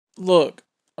Look,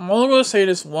 I'm only gonna say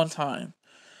this one time.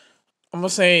 I'm gonna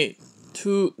say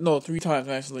three times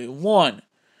actually. One,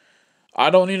 I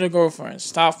don't need a girlfriend.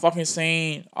 Stop fucking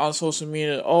saying on social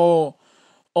media, oh,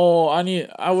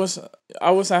 I wish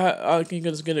I could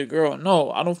just get a girl.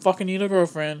 No, I don't fucking need a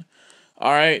girlfriend.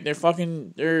 All right, they're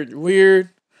weird,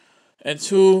 and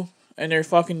two, and they're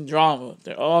fucking drama.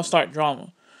 They all start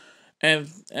drama. And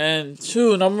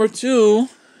number two,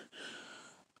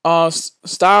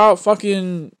 stop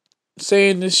fucking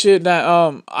saying this shit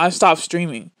that I stopped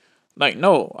streaming. Like,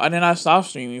 no, I did not stop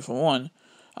streaming for one.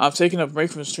 I'm taking a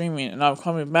break from streaming and I'm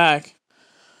coming back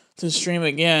to stream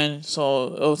again.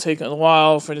 So it'll take a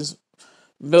while for this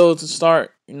build to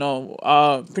start.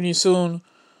 Pretty soon,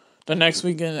 the next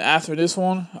weekend after this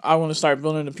one, I want to start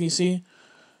building the PC.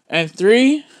 And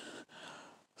three,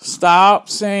 stop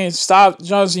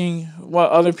judging what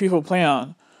other people play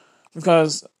on.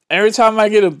 Because every time I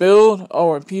get a build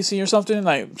or a PC or something,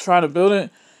 like try to build it,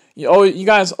 you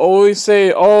guys always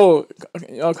say, "Oh,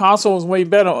 a console is way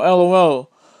better." LOL.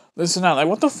 Listen out. Like,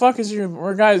 what the fuck is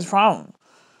your guys' problem?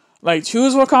 Like,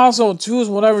 choose what console, choose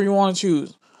whatever you want to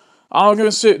choose. I don't give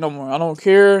a shit no more. I don't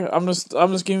care. I'm just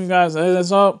giving you guys a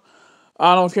heads up.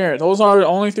 I don't care. Those are the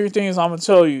only three things I'm gonna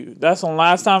tell you. That's the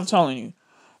last time I'm telling you.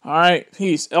 All right,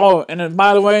 peace. Oh, and then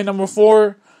by the way, number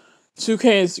four,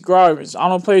 2K is garbage. I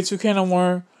don't play 2K no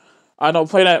more. I don't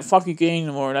play that fucking game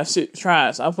anymore. That shit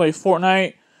trash. I play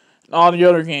Fortnite and all the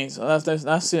other games. That's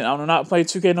it. I do not play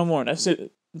 2K no more. That's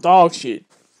it. Dog shit.